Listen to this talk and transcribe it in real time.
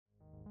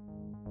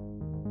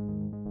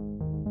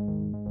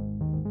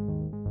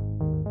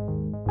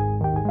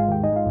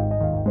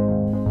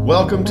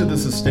Welcome to the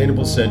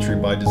Sustainable Century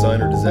by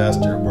Design or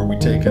Disaster, where we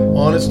take an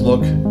honest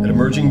look at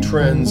emerging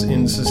trends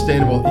in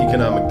sustainable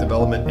economic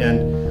development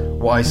and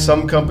why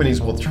some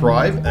companies will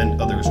thrive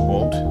and others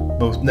won't,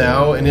 both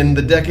now and in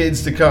the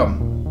decades to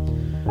come.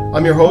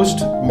 I'm your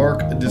host,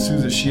 Marc de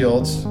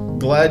Sousa-Shields.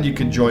 Glad you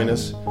could join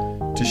us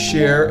to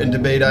share and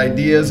debate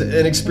ideas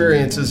and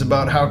experiences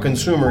about how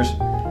consumers,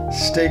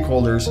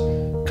 stakeholders,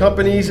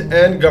 companies,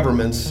 and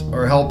governments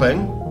are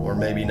helping, or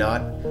maybe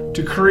not,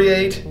 to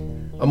create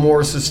a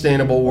more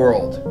sustainable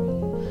world.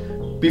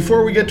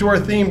 Before we get to our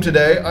theme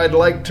today, I'd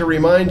like to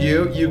remind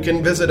you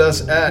can visit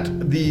us at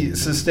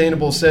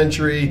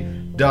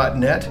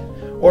thesustainablecentury.net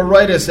or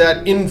write us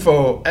at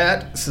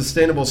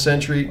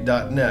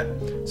info@sustainablecentury.net.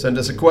 Send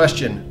us a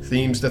question,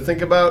 themes to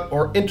think about,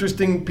 or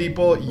interesting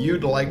people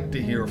you'd like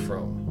to hear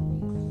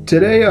from.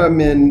 Today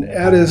I'm in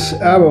Addis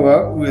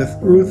Ababa with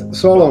Ruth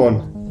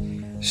Solomon.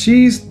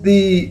 She's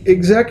the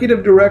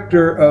executive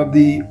director of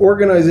the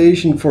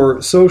Organization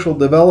for Social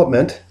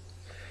Development.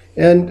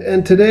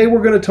 And today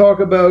we're going to talk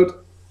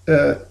about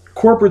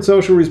corporate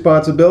social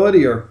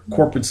responsibility or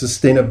corporate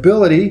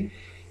sustainability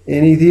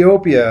in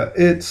Ethiopia.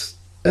 It's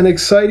an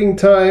exciting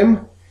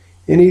time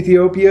in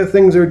Ethiopia.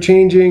 Things are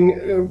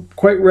changing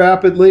quite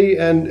rapidly,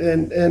 and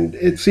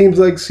it seems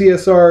like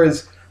CSR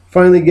is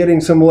finally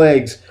getting some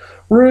legs.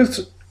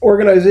 Ruth's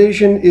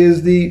organization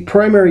is the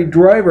primary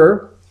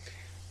driving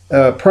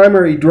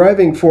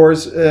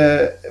force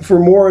for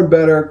more and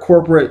better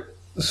corporate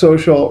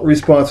social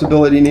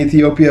responsibility in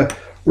Ethiopia.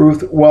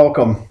 Ruth,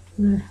 welcome.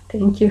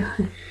 Thank you.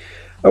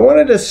 I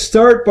wanted to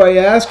start by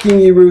asking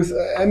you, Ruth,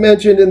 I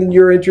mentioned in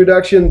your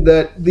introduction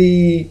that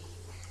the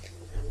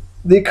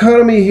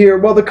economy here,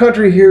 the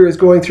country here is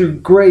going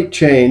through great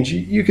change.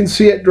 You can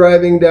see it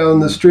driving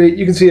down the street.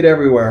 You can see it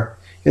everywhere,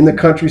 in the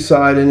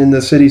countryside and in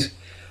the cities.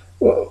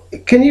 Well,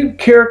 can you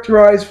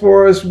characterize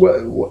for us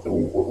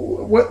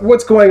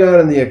what's going on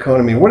in the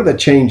economy? What are the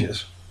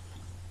changes?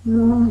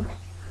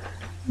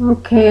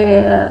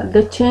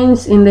 The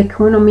change in the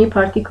economy,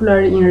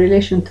 particularly in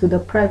relation to the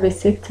private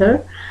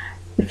sector,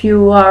 if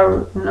you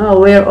are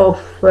aware of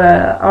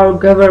our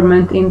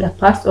government in the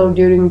past or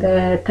during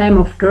the time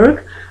of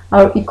Derg,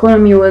 our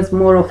economy was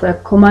more of a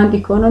command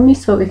economy,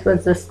 so it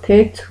was the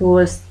state who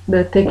was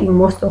taking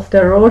most of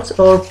the roles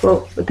or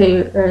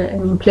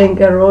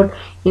playing a role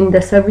in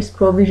the service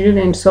provision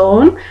and so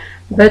on.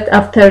 But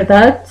after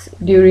that,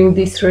 during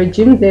this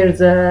regime,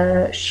 there's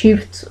a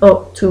shift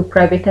to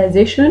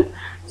privatization.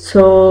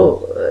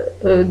 So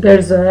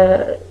there's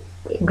a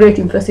great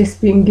emphasis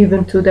being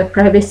given to the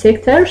private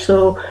sector.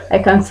 So I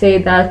can say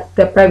that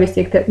the private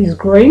sector is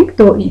growing,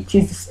 though it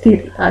is still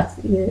at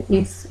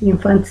its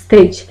infant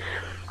stage.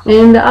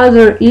 And the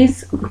other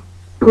is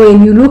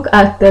when you look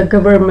at the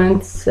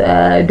government's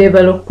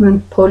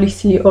development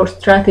policy or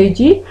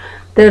strategy,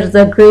 there's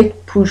a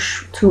great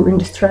push to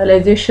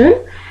industrialization.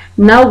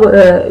 Now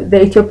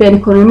the Ethiopian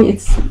economy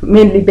is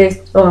mainly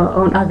based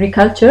on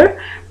agriculture,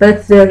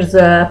 but there's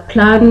a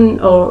plan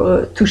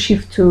to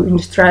shift to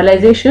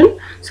industrialization.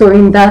 So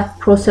in that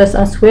process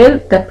as well,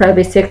 the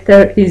private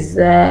sector is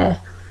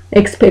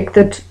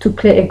expected to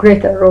play a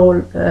greater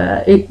role.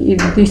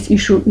 This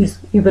issue is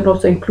even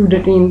also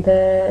included in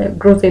the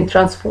growth and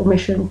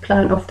transformation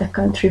plan of the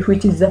country,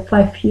 which is a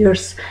 5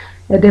 years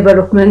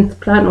development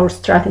plan or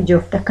strategy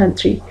of the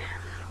country.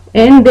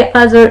 And the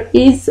other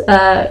is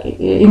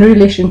in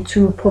relation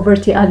to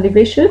poverty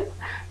alleviation.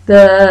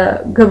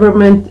 The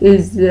government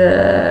is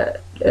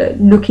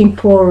looking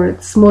for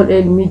small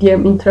and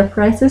medium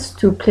enterprises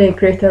to play a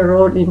greater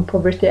role in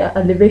poverty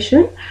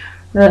alleviation.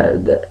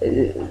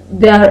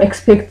 They are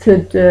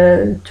expected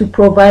to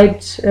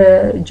provide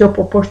job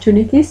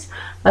opportunities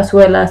as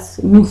well as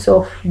means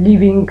of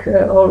living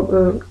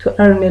or to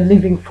earn a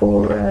living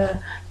for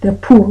the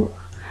poor.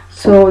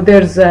 So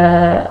there's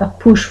a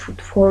push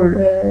for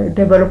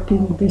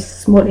developing these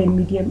small and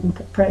medium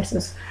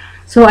enterprises.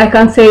 So I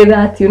can say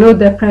that,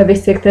 the private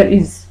sector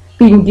is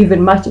being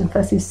given much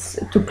emphasis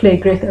to play a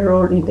greater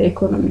role in the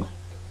economy.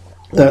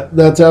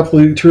 That's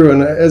absolutely true.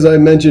 And as I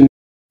mentioned,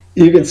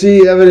 you can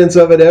see evidence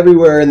of it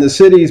everywhere in the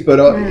cities, but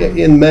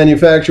in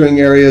manufacturing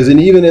areas and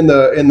even in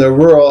the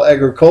rural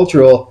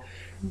agricultural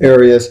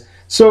areas.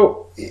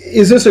 So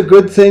is this a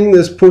good thing,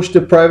 this push to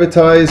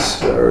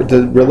privatize or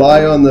to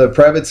rely on the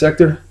private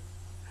sector?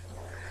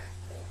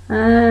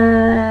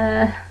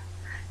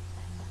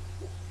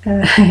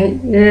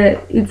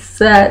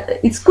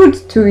 It's good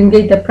to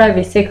engage the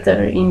private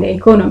sector in the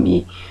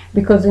economy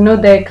because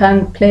they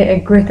can play a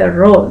greater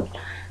role.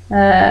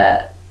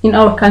 In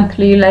our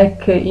country,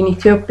 like in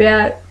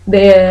Ethiopia,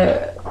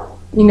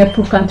 in a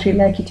poor country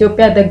like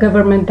Ethiopia, the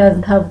government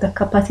doesn't have the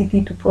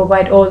capacity to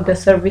provide all the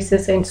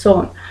services and so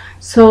on.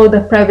 So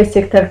the private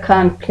sector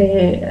can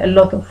play a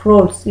lot of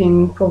roles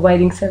in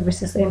providing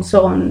services and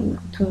so on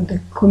to the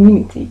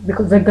community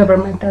because the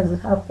government doesn't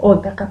have all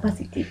the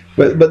capacity.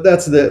 But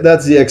that's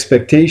the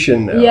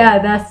expectation now. Yeah,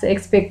 that's the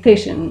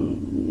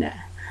expectation.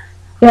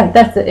 Yeah,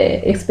 that's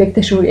the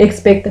expectation. We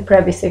expect the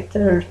private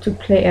sector to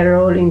play a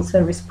role in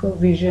service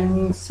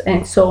provisions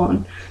and so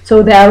on.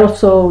 So they are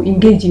also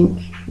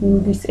engaging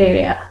in this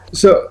area.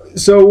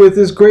 So with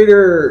this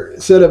greater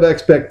set of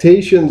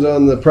expectations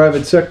on the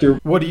private sector,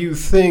 what do you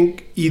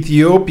think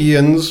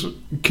Ethiopians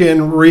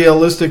can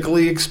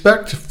realistically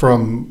expect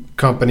from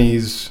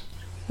companies?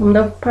 From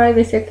the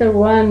private sector,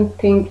 one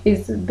thing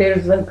is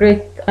there's a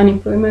great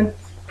unemployment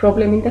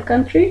problem in the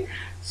country.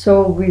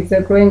 So with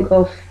the growing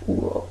of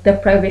the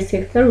private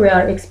sector, we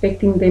are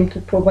expecting them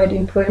to provide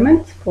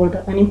employment for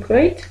the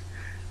unemployed.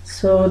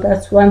 So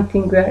that's one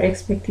thing we are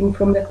expecting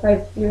from the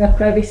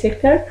private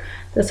sector.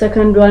 The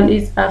second one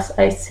is, as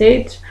I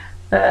said,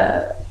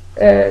 the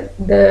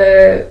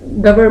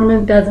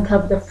government doesn't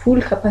have the full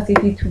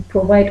capacity to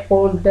provide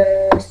all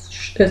the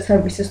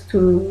services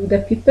to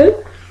the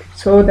people.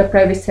 So the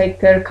private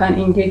sector can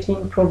engage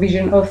in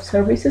provision of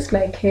services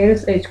like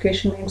health,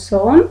 education, and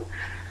so on.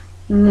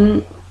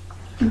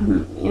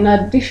 In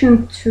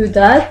addition to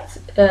that,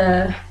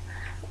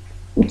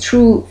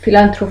 through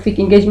philanthropic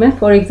engagement,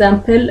 for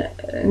example,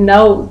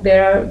 now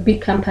there are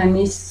big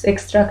companies,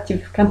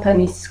 extractive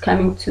companies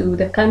coming to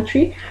the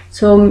country.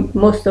 So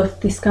most of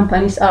these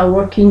companies are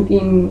working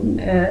in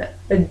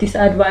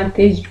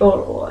disadvantaged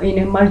or in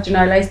a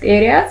marginalized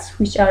areas,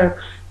 which are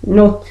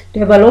not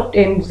developed,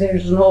 and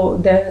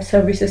the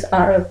services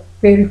are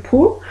very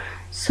poor.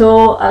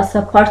 So as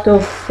a part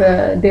of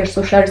their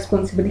social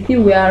responsibility,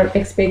 we are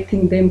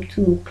expecting them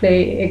to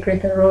play a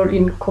greater role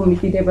in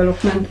community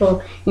development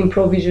or in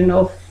provision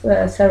of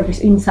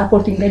service, in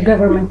supporting the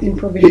government in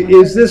provision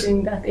of service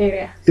in that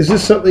area. Is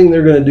this something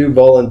they're going to do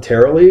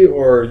voluntarily,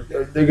 or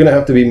they're going to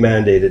have to be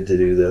mandated to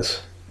do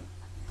this?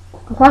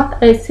 What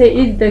I say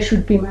is they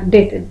should be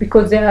mandated,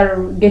 because they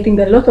are getting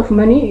a lot of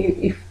money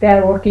if they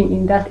are working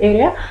in that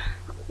area.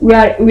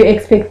 We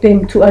expect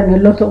them to earn a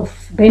lot of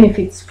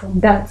benefits from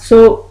that.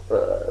 So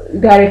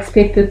they are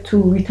expected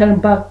to return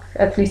back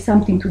at least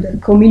something to the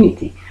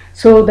community.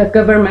 So the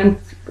government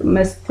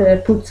must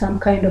put some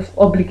kind of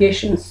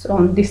obligations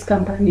on these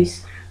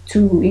companies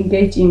to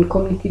engage in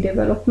community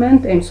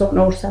development and so on,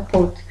 or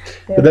support.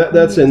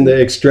 That's in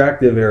the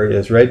extractive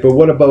areas, right? But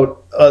what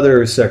about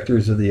other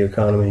sectors of the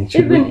economy?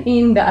 Even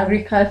in the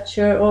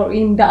agriculture or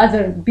in the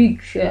other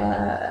big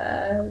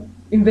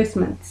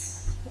investments.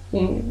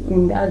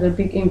 In the other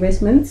big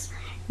investments,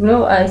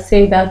 I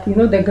say that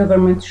the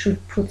government should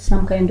put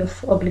some kind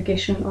of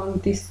obligation on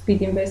these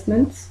big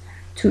investments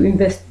to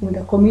invest in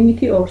the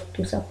community or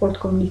to support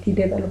community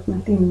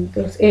development in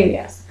those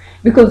areas,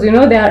 because they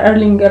are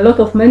earning a lot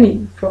of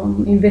money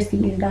from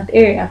investing in that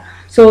area.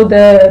 So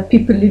the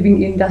people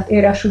living in that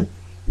area should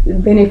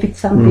benefit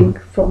something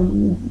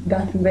from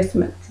that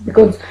investment,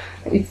 because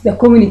it's the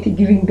community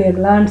giving their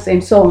lands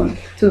and so on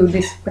to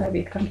these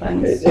private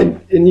companies.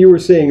 And you were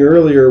saying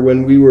earlier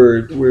when we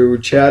were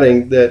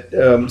chatting that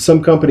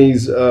some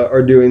companies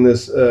are doing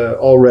this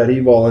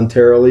already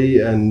voluntarily,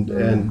 and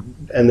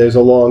there's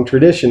a long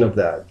tradition of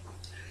that.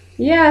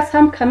 Yeah,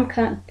 some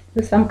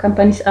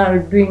companies are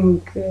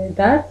doing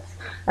that.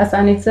 As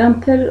an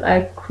example,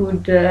 I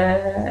could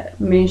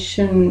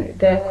mention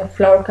the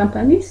flower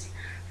companies.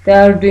 They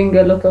are doing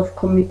a lot of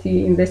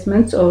community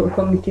investments or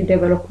community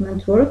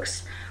development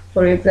works.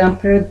 For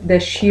example, the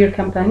Shear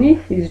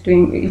company is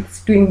doing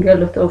a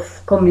lot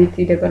of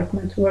community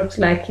development works,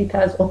 like it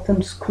has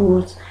opened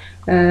schools,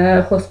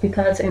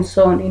 hospitals, and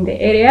so on in the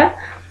area.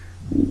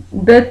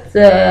 But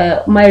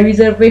my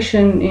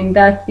reservation in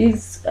that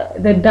is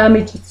the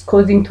damage it's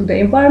causing to the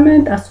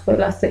environment, as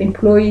well as the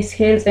employees'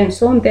 health and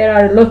so on. There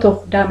are a lot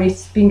of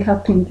damage being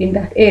happening in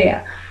that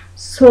area.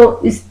 So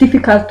it's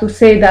difficult to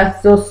say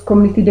that those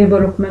community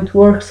development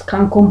works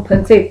can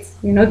compensate,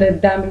 the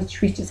damage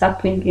which is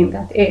happening in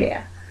that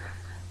area.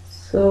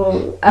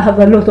 So I have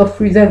a lot of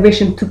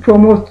reservation to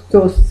promote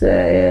those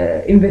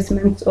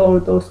investments or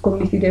those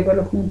community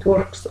development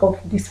works of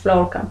these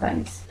flower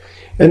companies.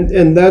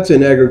 And that's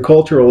in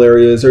agricultural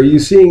areas. Are you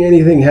seeing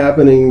anything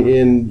happening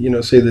in,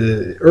 say,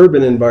 the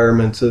urban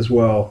environments as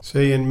well?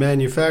 Say in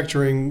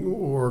manufacturing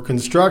or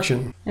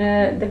construction?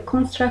 The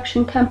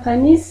construction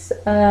companies,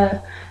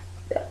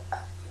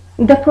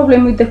 the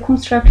problem with the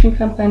construction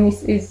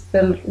companies is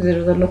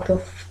there's a lot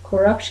of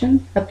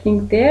corruption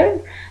happening there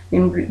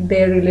in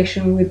their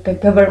relation with the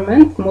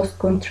government. When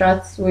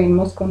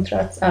most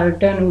contracts are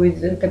done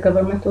with the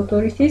government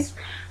authorities,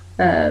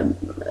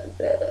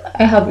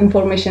 I have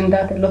information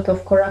that a lot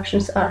of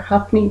corruptions are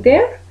happening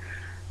there,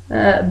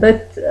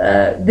 but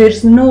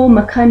there's no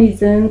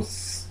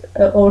mechanisms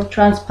or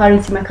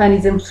transparency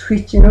mechanisms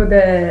which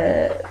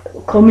the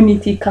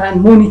community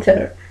can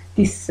monitor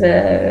these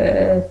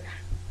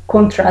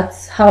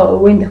contracts.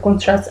 When the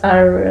contracts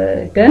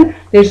are done,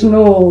 there's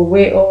no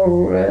way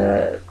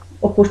or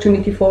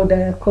opportunity for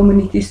the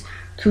communities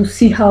to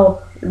see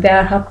how they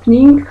are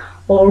happening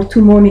or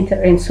to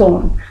monitor and so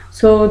on.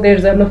 So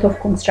there's a lot of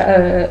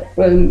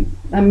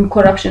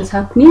corruptions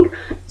happening.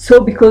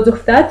 So because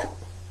of that,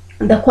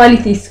 the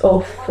qualities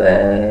of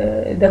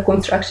the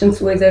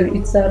constructions, whether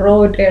it's a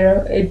road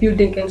or a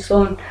building and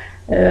so on,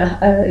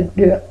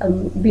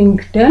 being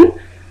done,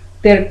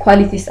 their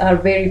qualities are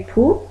very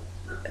poor,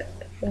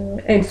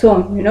 and so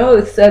on.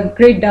 It's a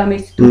great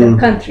damage to the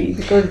country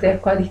because their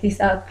qualities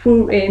are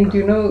poor, and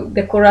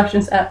the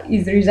corruption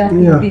is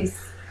resulting in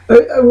this.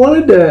 I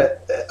want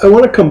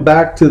to come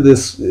back to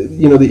this,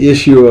 the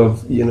issue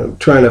of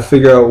trying to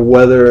figure out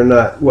whether or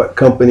not what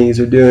companies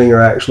are doing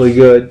are actually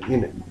good.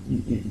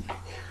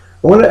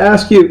 I want to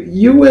ask you.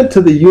 You went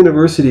to the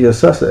University of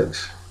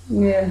Sussex.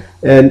 Yeah.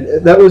 And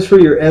that was for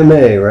your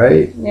MA,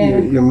 right? Yeah.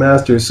 Your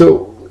master's.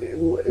 So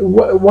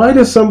why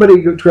does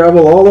somebody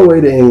travel all the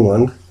way to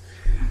England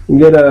and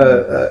get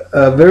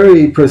a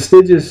very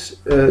prestigious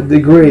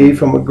degree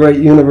from a great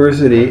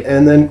university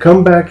and then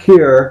come back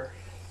here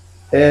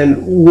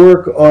and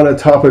work on a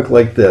topic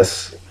like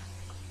this?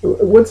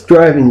 What's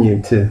driving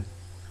you to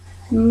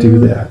do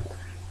that?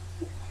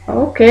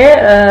 Okay.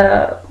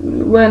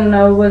 When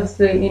I was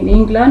in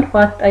England,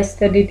 what I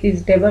studied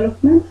is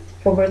development,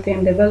 poverty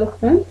and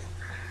development.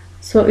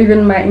 So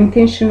even my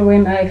intention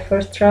when I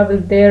first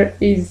traveled there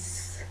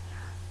is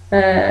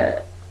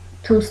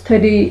to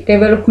study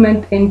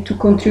development and to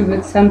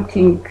contribute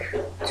something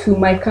to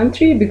my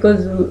country,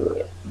 because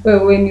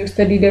when you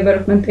study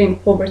development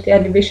and poverty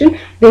alleviation,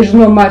 there's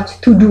not much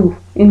to do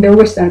in the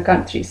Western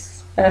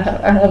countries.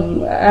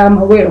 I'm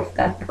aware of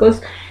that,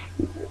 because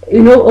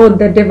all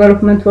the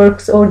development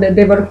works, all the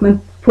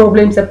development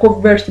problems, the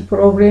poverty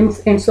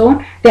problems and so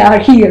on, they are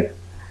here.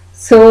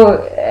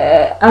 So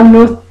I'm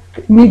not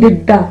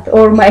needed that,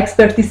 or my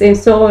expertise and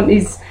so on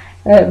is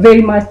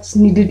very much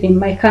needed in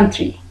my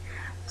country.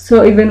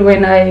 So even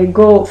when I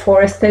go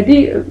for a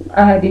study,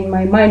 I had in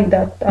my mind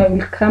that I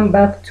will come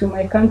back to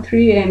my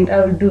country and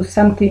I will do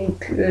something,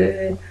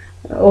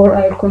 or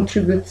I'll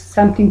contribute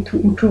something to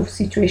improve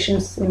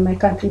situations in my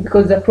country,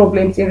 because the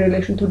problems in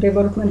relation to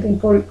development and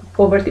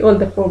poverty, all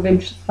the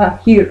problems are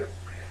here.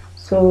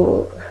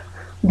 So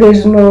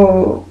there's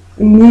no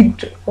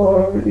need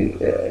or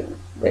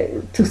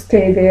to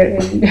stay there.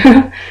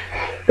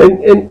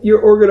 And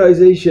your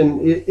organization,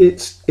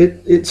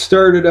 it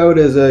started out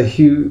as a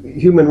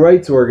human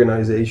rights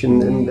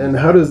organization, and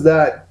how does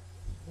that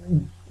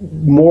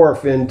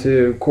morph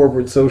into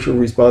corporate social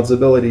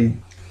responsibility?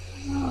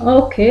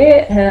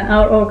 Okay,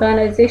 our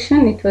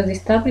organization, it was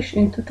established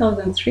in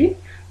 2003.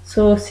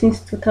 So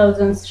since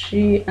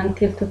 2003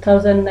 until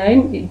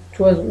 2009, it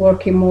was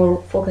working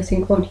more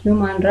focusing on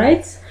human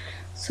rights.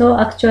 So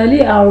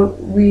actually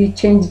we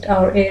changed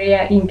our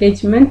area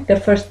engagement. The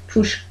first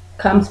push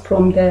comes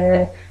from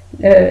the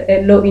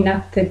law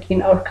enacted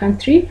in our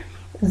country.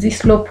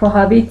 This law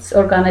prohibits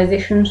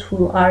organizations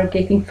who are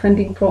getting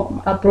funding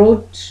from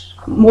abroad,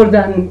 more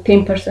than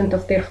 10%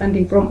 of their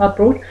funding from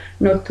abroad,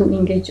 not to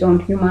engage on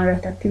human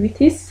rights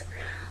activities.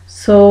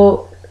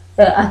 So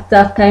at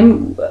that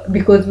time,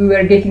 because we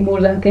were getting more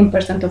than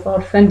 10% of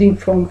our funding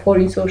from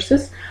foreign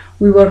sources,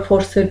 we were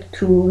forced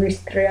to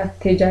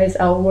re-strategize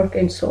our work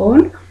and so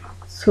on.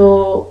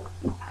 So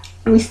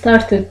we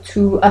started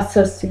to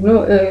assess,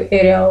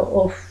 area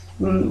of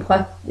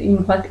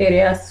what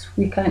areas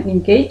we can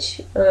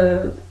engage,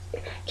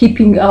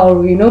 keeping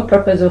our,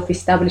 purpose of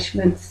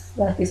establishments,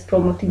 that is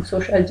promoting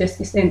social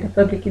justice and the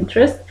public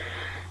interest.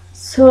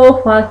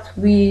 So what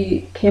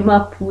we came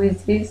up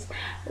with is,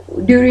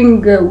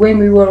 during when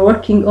we were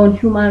working on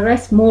human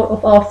rights, more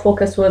of our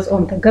focus was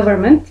on the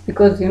government,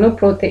 because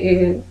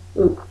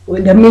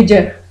the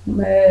major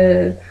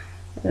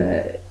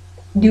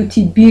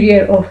duty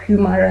bearer of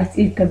human rights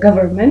is the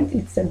government.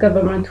 It's the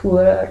government who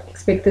are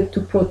expected to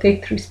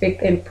protect,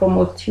 respect and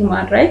promote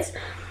human rights.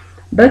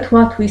 But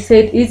what we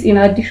said is, in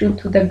addition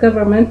to the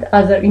government,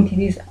 other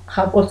entities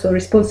have also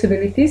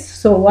responsibilities.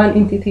 So one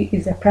entity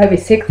is the private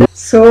sector.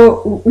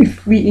 So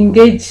if we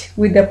engage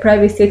with the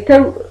private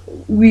sector,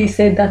 we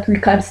said that we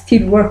can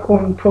still work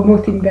on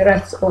promoting the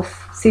rights of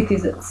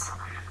citizens.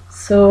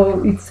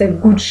 So it's a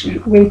good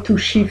way to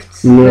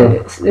shift,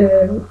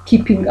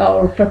 keeping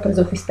our purpose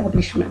of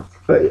establishment.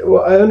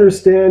 Well, I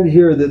understand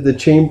here that the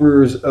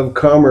chambers of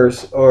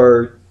commerce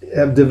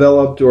have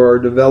developed or are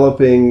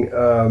developing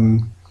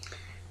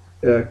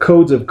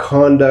codes of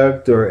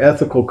conduct or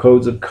ethical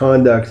codes of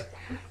conduct.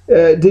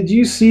 Did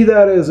you see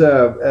that as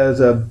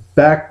a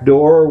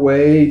backdoor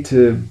way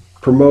to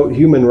promote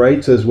human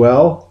rights as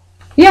well?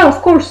 Yeah,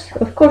 of course,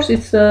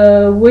 it's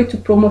a way to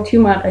promote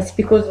human rights,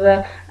 because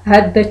I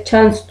had the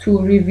chance to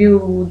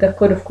review the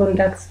code of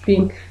conducts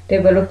being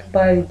developed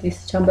by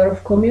this Chamber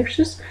of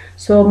Commerce.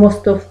 So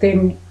most of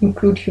them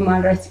include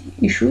human rights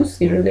issues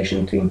in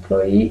relation to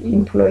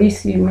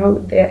employees.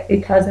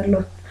 It has a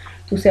lot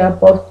to say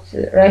about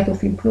rights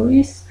of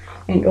employees,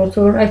 and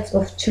also rights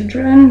of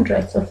children,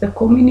 rights of the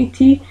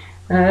community,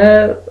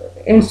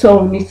 and so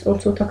on. It's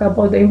also talk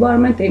about the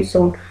environment and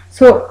so on.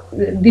 So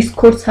these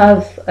codes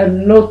have a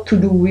lot to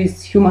do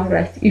with human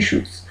rights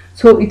issues.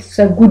 So it's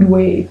a good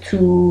way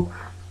to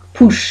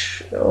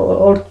push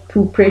or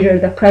to pressure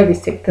the private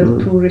sector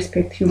to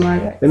respect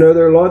human rights. And are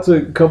there lots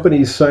of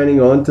companies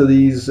signing on to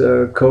these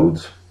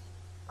codes?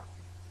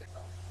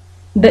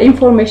 The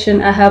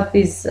information I have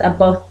is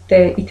about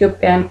the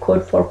Ethiopian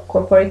Code for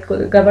Corporate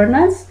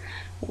Governance,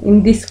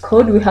 in this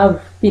code, we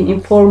have been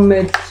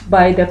informed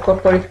by the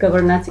Corporate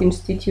Governance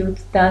Institute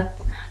that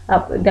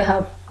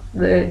there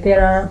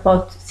are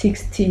about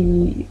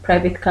 60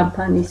 private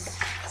companies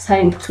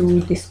signed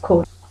to this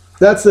code.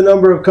 That's the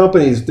number of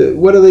companies.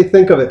 What do they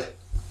think of it?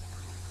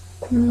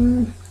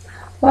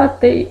 What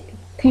they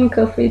think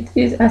of it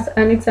is, as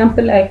an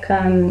example, I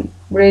can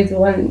raise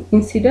one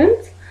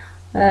incident.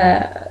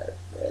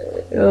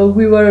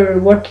 We were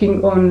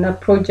working on a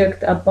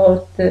project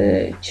about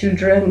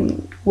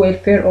children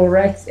welfare or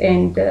rights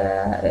and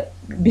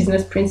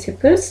business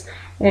principles,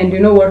 and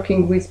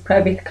working with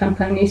private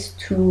companies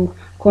to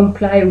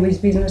comply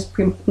with business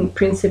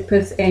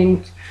principles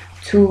and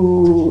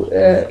to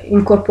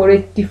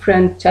incorporate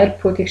different child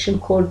protection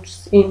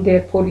codes in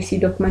their policy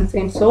documents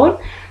and so on.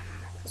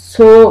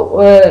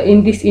 So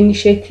in this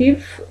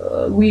initiative,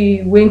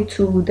 we went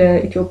to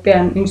the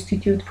Ethiopian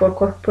Institute for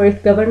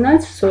Corporate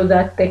Governance so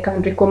that they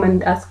can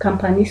recommend us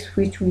companies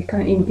which we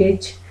can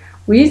engage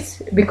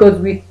with, because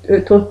we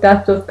thought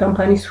that those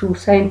companies who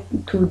signed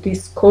to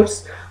this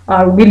course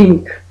are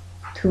willing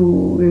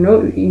to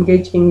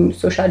engage in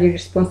socially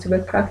responsible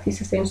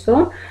practices and so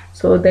on.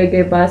 So they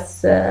gave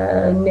us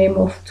a name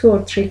of 2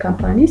 or 3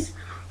 companies.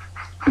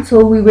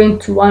 So we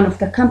went to one of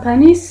the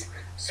companies.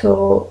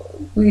 So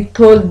we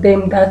told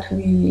them that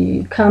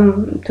we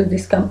come to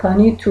this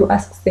company to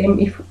ask them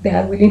if they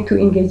are willing to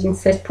engage in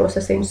such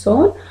process and so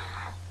on.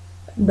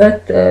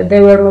 But they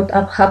were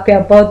not happy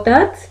about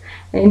that.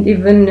 And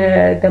even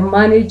the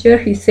manager,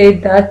 he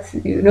said that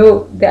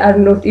they are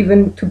not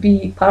even to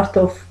be part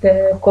of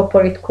the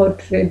corporate code,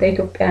 the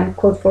Ethiopian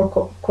code for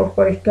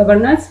corporate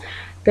governance.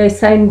 They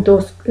signed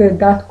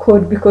that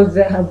code because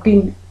they have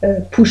been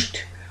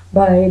pushed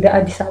by the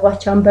Addis Ababa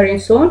chamber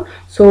and so on.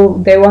 So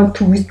they want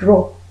to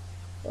withdraw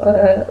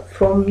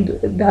from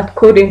that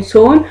code and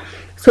so on.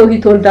 So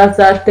he told us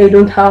that they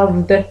don't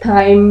have the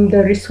time,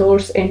 the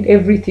resource, and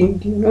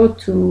everything,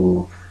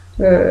 to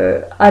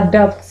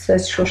adapt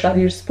such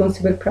socially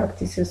responsible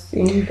practices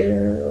in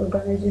their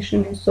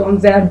organization and so on.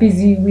 They are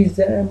busy with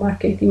the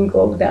marketing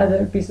of the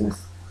other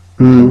business.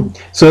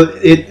 So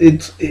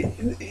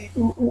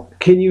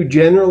can you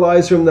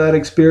generalize from that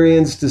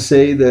experience to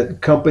say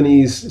that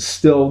companies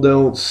still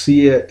don't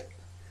see it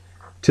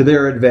to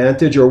their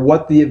advantage, or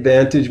what the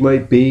advantage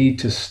might be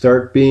to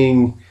start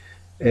being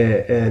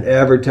and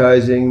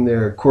advertising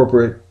their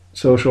corporate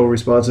social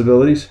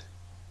responsibilities?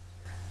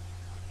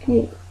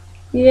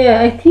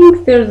 Yeah, I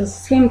think there's the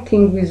same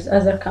thing with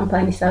other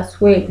companies as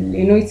well.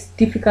 It's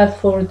difficult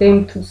for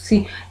them to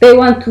see. They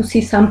want to see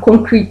some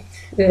concrete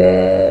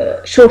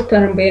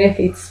short-term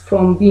benefits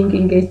from being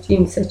engaged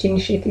in such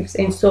initiatives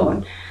and so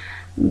on.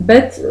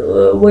 But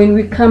when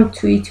we come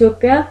to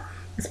Ethiopia,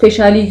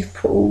 especially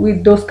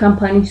with those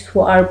companies who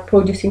are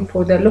producing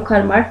for the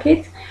local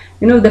market,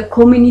 the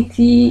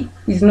community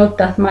is not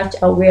that much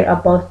aware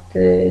about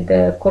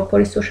the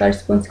corporate social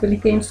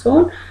responsibility and so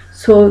on.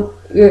 So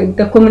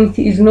the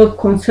community is not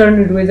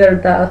concerned whether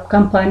the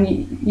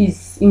company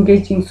is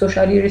engaged in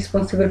socially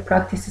responsible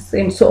practices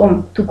and so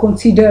on to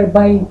consider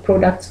buying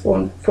products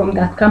from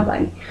that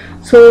company.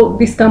 So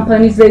these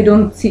companies, they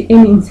don't see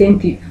any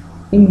incentive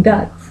in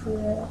that.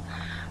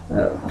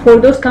 For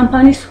those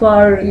companies who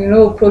are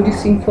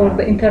producing for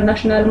the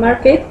international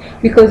market,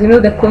 because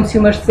the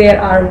consumers there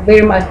are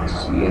very much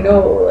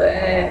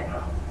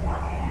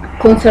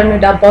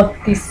concerned about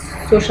these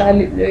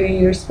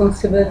socially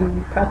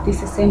responsible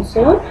practices and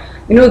so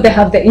on, they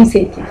have the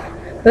incentive.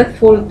 But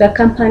for the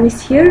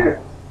companies here,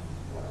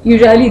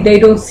 usually they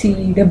don't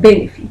see the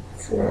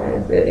benefits,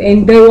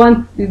 and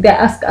they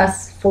ask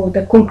us for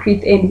the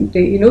concrete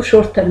and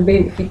short-term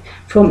benefit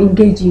from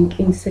engaging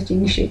in such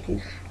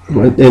initiatives.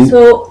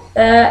 So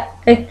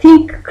I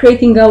think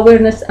creating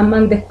awareness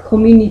among the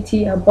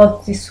community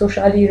about this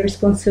socially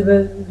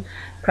responsible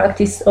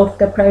practice of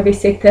the private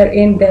sector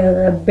and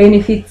the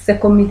benefits the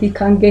community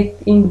can get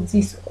in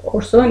this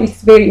also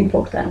is very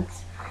important,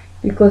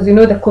 because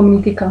the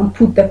community can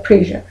put the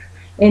pressure,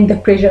 and the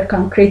pressure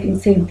can create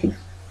incentive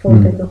for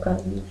the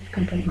local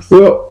companies.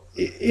 Well,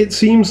 it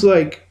seems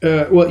like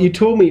you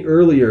told me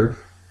earlier.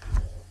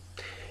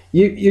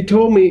 You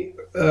told me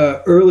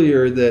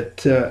earlier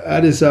that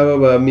Addis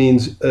Ababa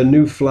means a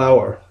new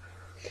flower,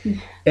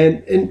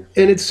 and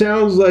it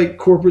sounds like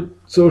corporate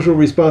social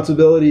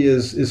responsibility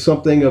is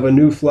something of a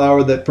new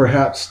flower that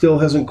perhaps still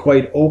hasn't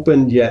quite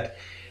opened yet.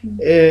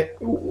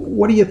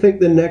 What do you think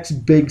the next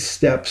big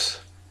steps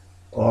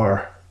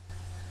are?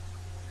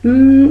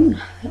 The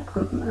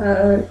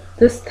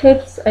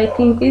steps, I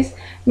think, is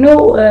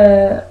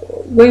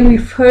when we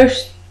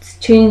first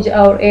change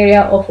our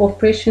area of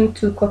operation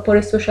to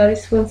corporate social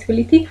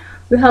responsibility,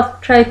 we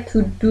have tried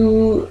to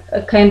do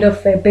a kind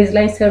of a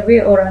baseline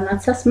survey or an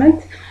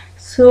assessment.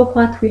 So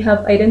what we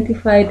have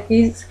identified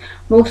is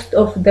most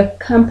of the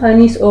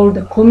companies or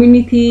the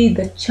community,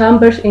 the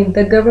chambers and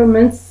the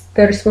governments,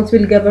 the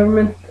responsible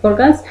government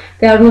organs,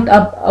 they are not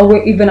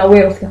even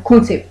aware of the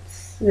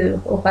concepts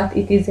of what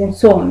it is and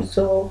so on.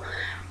 So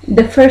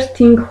the first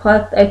thing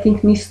what I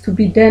think needs to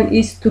be done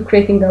is to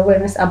creating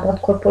awareness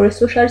about corporate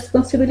social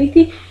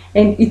responsibility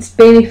and its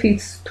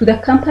benefits to the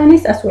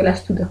companies as well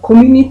as to the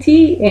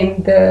community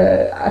and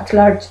at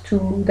large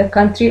to the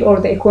country or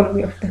the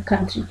economy of the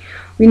country.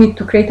 We need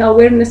to create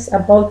awareness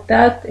about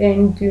that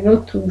and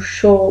to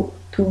show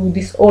to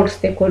these all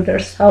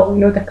stakeholders how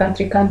the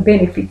country can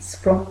benefit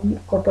from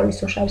corporate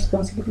social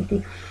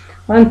responsibility.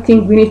 One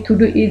thing we need to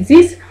do is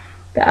this.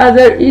 The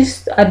other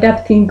is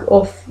adapting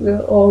of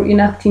or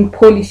enacting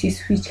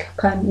policies which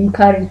can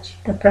encourage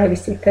the private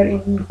sector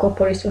in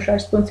corporate social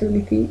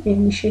responsibility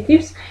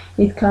initiatives.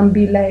 It can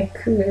be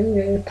like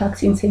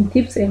tax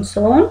incentives and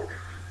so on.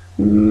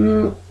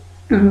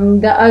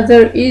 The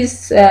other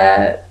is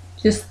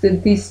just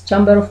this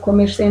Chamber of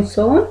Commerce and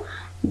so on.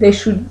 They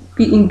should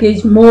be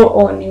engaged more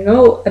on,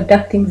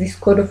 adapting this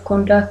code of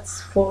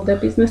conducts for the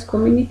business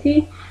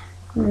community.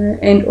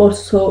 And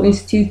also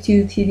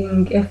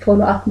instituting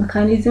follow-up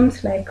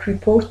mechanisms like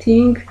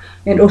reporting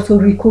and also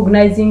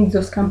recognizing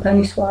those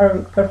companies who are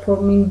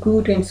performing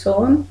good and so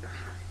on.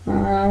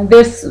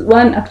 There's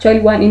one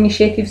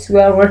initiative we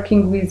are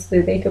working with the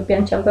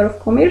Ethiopian Chamber of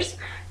Commerce.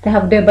 They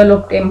have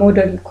developed a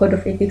model code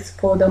of ethics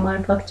for the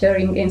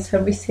manufacturing and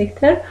service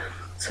sector.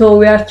 So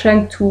we are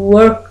trying to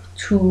work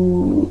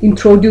to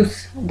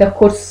introduce the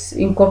course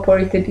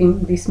incorporated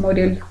in this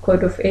model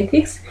code of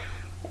ethics,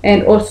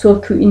 and also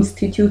to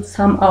institute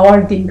some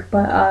awarding,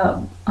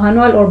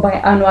 annual or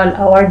biannual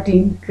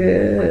awarding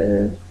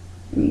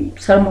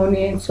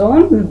ceremony and so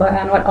on,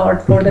 biannual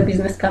award for the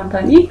business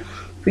company,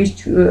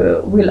 which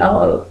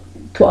will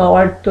to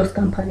award those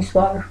companies who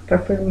are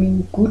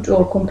performing good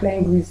or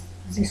complying with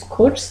this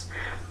course.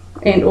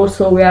 And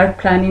also we are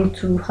planning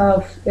to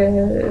have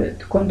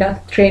to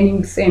conduct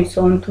trainings and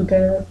so on to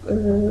the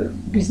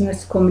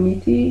business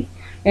community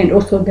and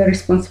also the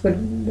responsible.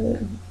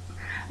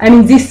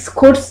 In this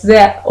course,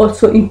 they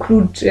also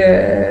include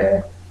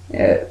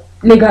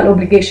legal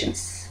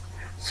obligations.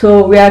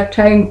 So we are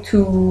trying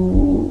to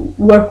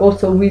work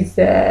also with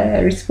the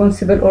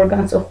responsible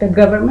organs of the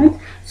government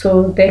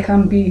so they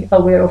can be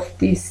aware of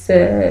these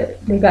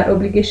legal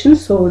obligations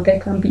so they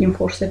can be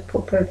enforced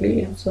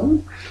properly and so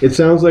on. It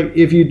sounds like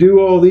if you do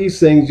all these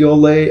things, you'll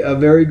lay a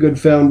very good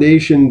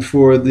foundation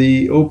for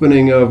the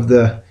opening of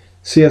the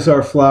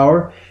CSR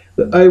Flower.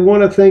 I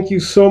want to thank you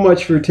so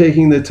much for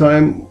taking the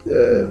time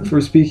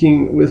for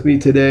speaking with me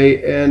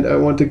today, and I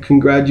want to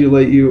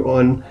congratulate you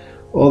on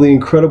all the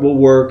incredible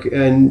work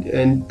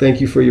and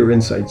thank you for your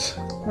insights.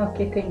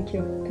 Okay, thank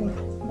you. Thank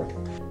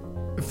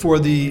you. For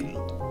the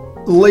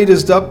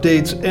latest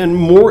updates and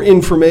more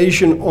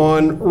information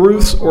on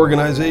Ruth's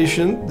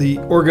organization, the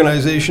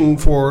Organization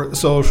for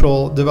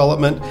Social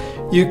Development,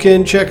 you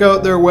can check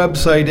out their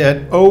website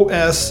at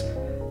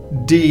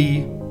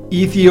OSD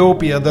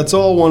Ethiopia, that's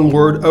all one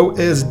word,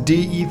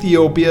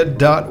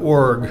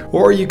 osdethiopia.org.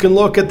 Or you can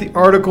look at the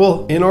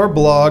article in our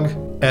blog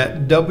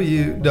at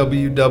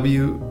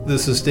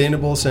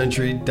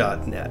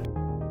www.thesustainablecentury.net.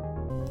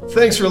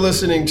 Thanks for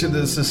listening to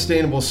the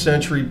Sustainable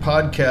Century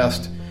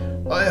podcast.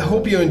 I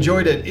hope you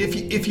enjoyed it.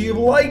 If you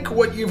like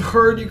what you've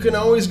heard, you can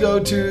always go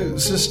to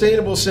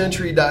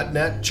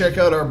sustainablecentury.net, check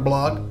out our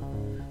blog,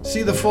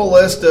 see the full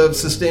list of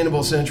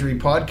Sustainable Century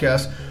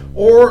podcasts.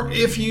 Or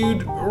if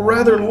you'd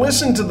rather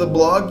listen to the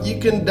blog, you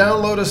can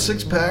download a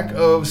 6-pack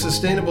of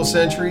Sustainable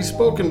Century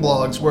spoken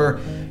blogs where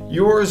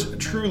yours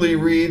truly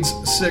reads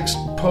 6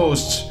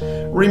 posts.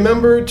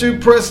 Remember to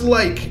press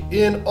like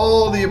in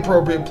all the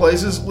appropriate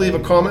places, leave a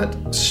comment,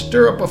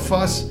 stir up a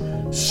fuss,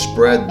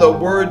 spread the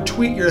word,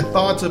 tweet your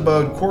thoughts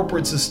about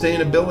corporate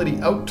sustainability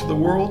out to the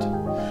world.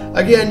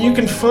 Again, you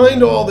can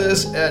find all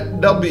this at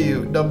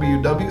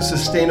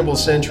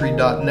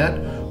www.sustainablecentury.net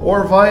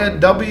or via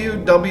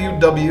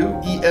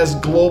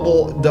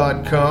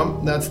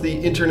www.esglobal.com. That's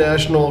the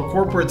International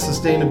Corporate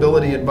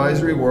Sustainability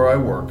Advisory where I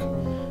work.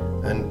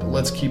 And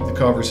let's keep the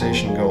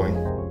conversation going.